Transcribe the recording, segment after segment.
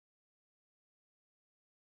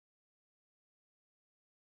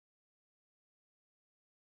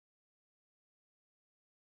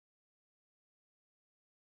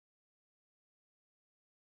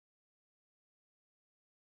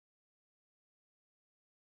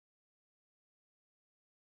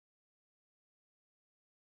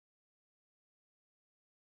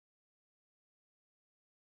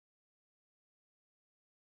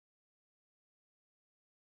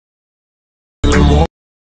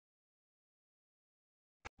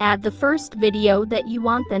Add the first video that you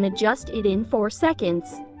want, then adjust it in 4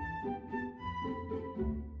 seconds.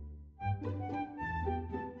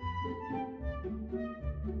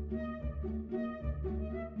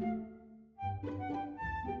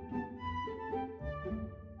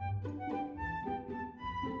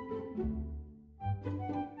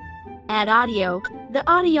 Add audio. The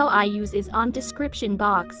audio I use is on description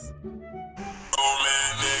box.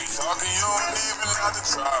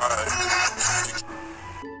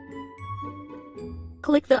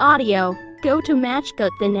 Click the audio, go to Capcut,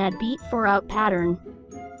 then add beat for out pattern.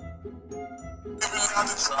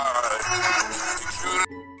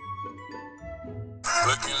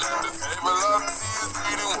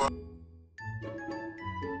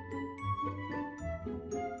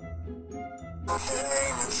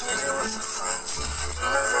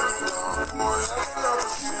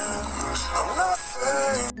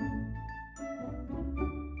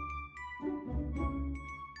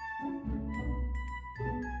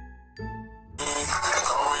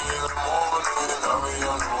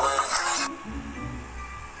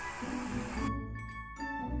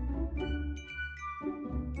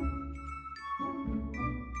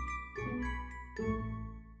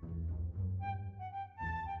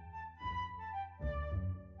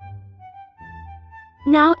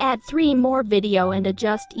 Now add 3 more video and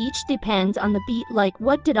adjust each depends on the beat, like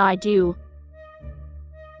what did I do?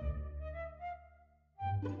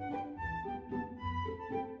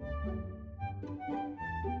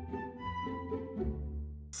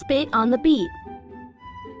 Spit on the beat.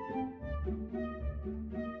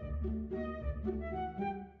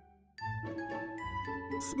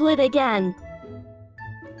 Split again.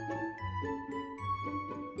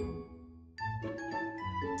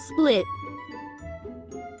 Split.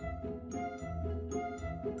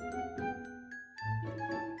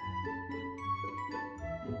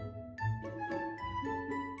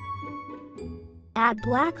 Add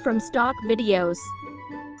black from stock videos.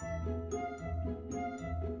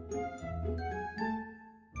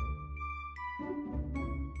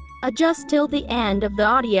 Adjust till the end of the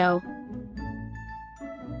audio.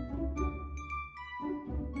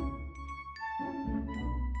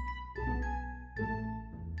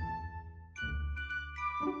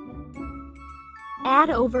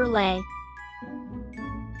 Add overlay.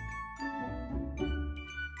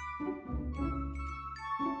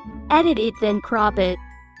 Edit it, then crop it.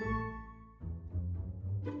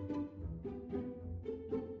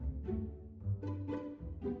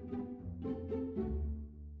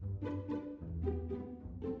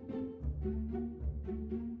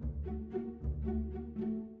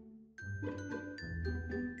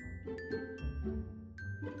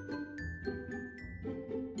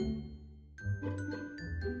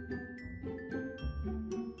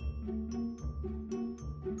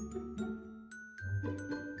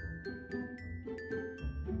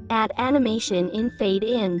 Add animation in fade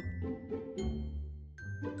in.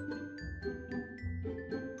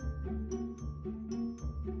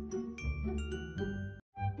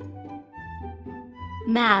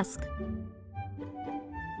 Mask.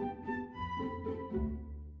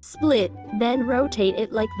 Split, then rotate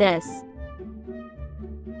it like this.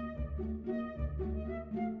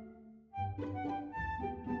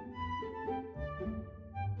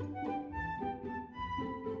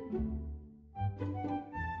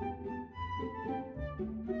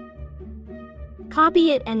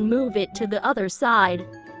 Copy it and move it to the other side.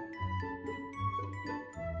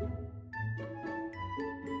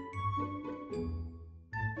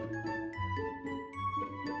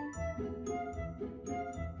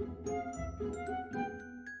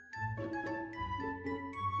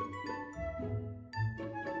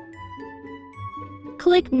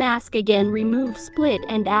 Click mask again, remove split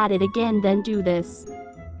and add it again, then do this.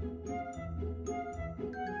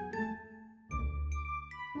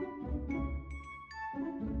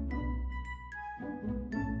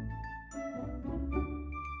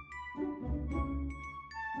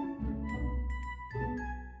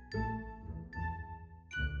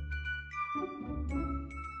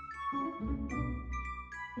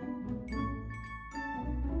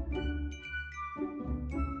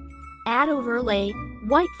 Add overlay,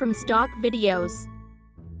 white from stock videos.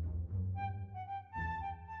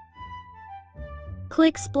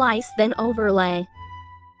 Click splice, then overlay.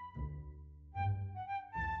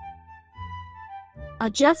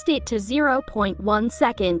 Adjust it to 0.1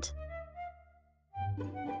 second.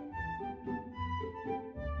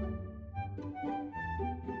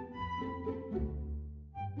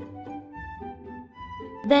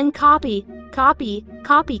 Then copy, copy,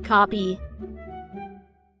 copy, copy.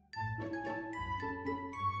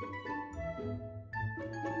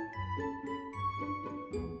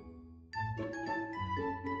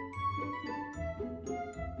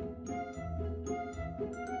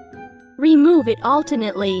 Remove it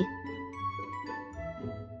alternately.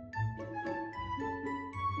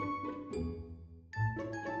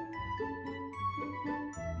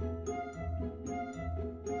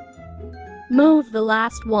 Move the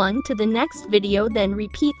last one to the next video, then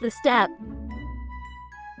repeat the step.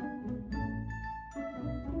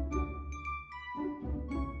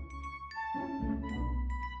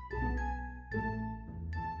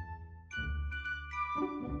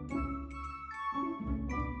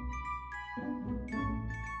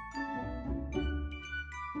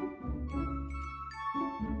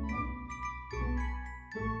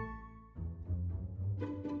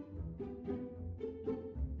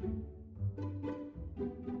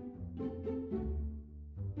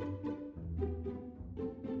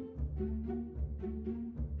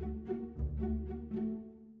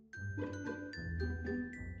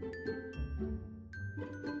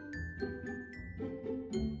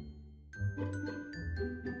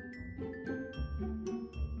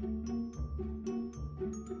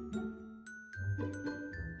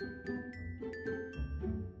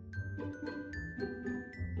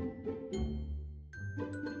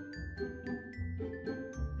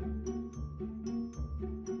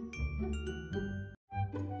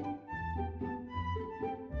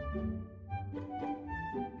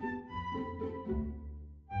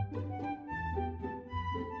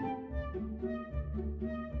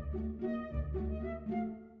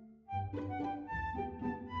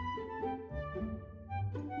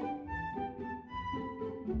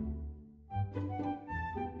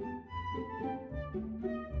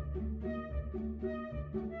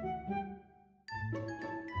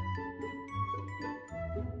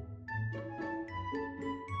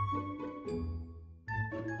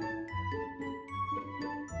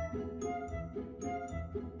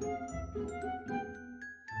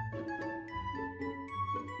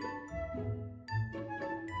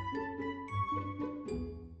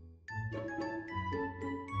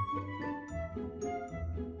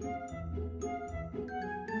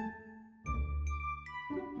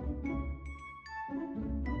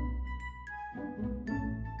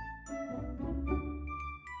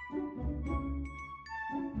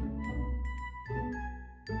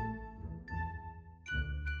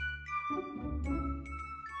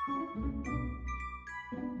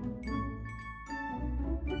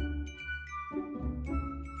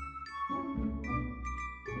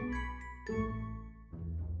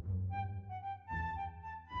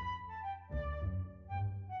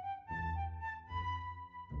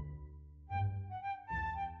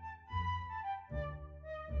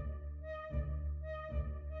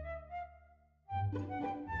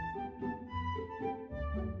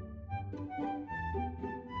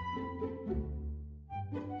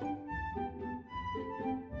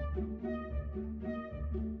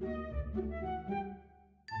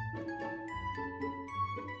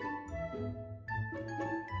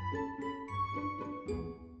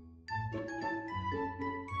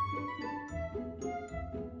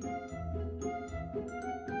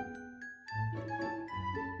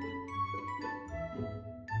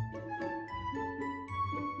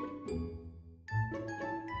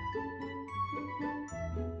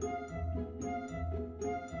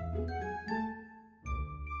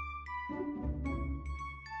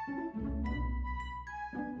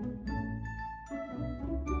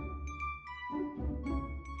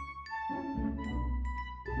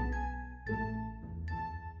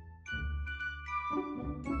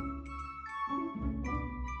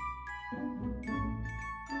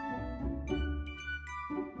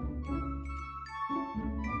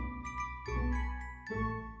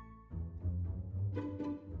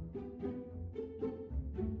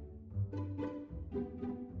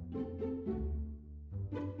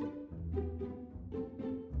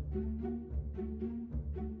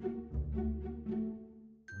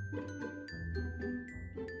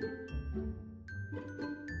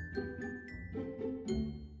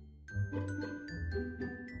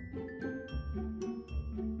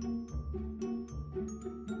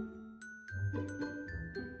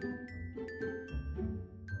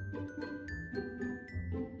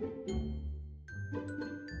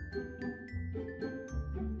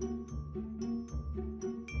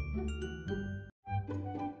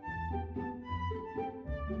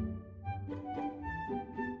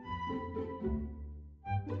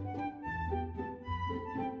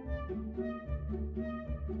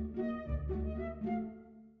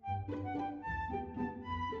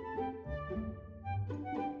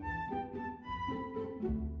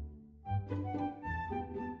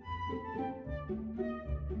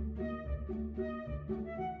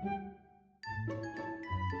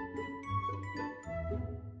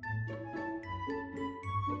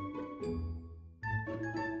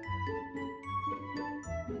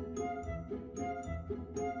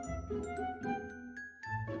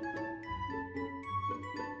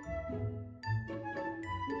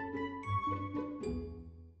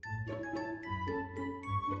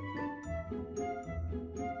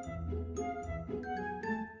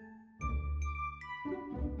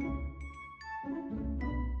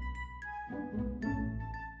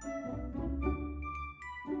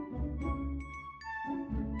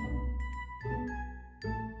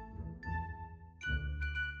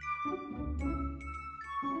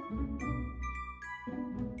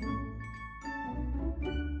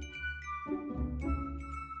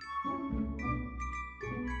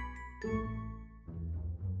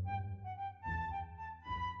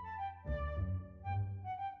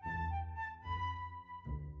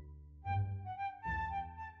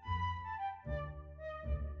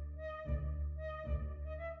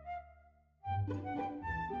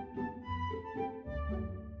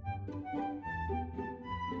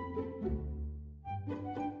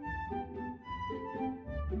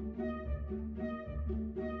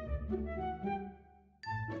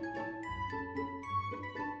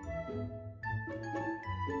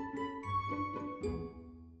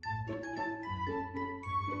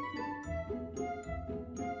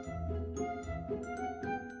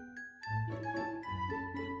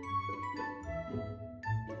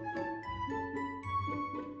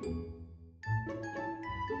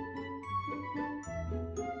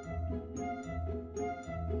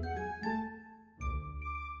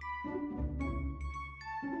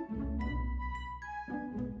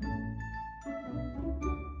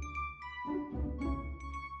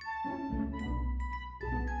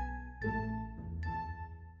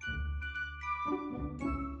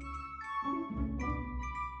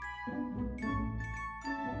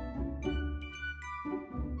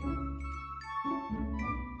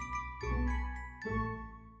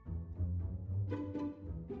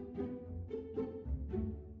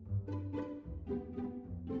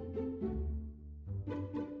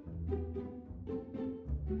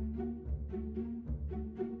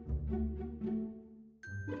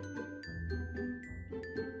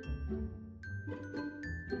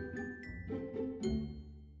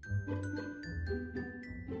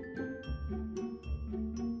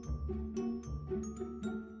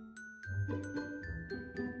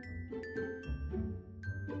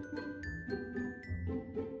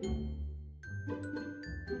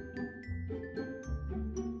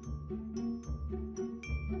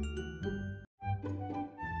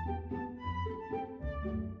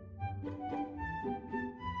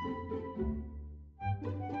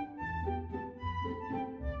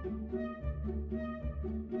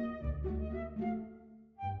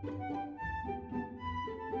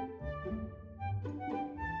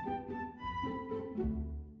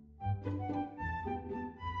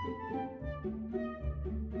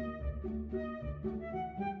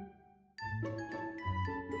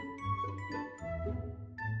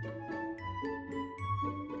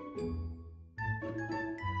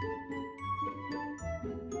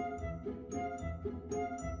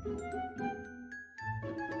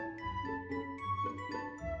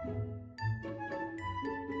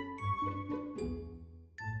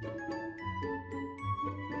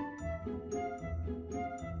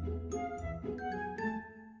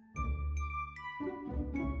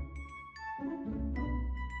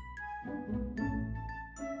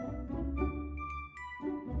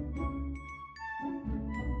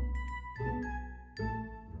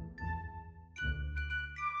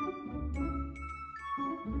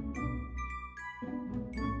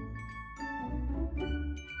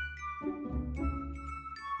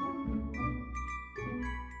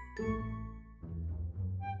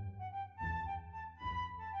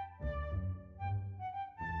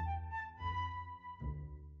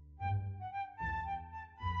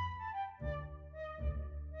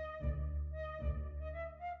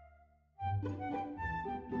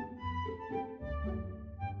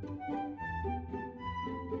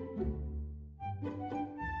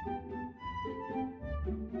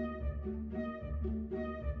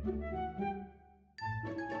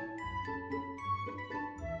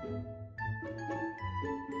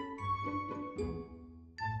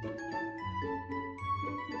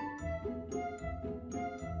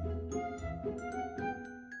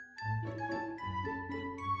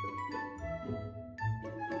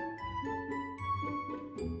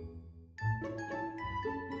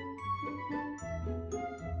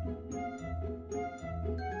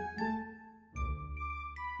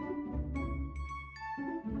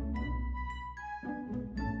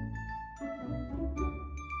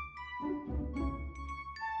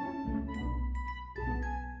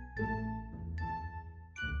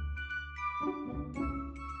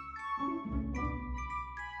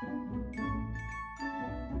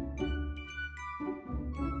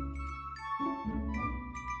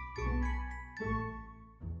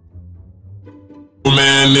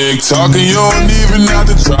 Romantic talking, you don't even have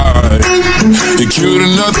to try. You're cute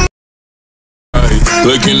enough to fight.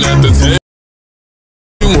 Looking at the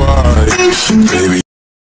table, why? Baby,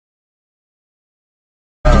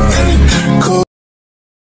 cool.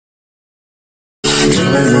 You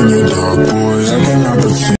live in your dark, boy, I cannot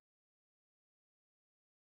pretend.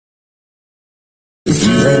 If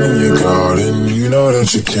you ain't in your garden, you know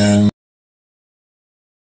that you can.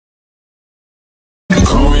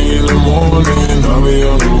 Call me in the morning, I'll be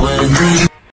on the way.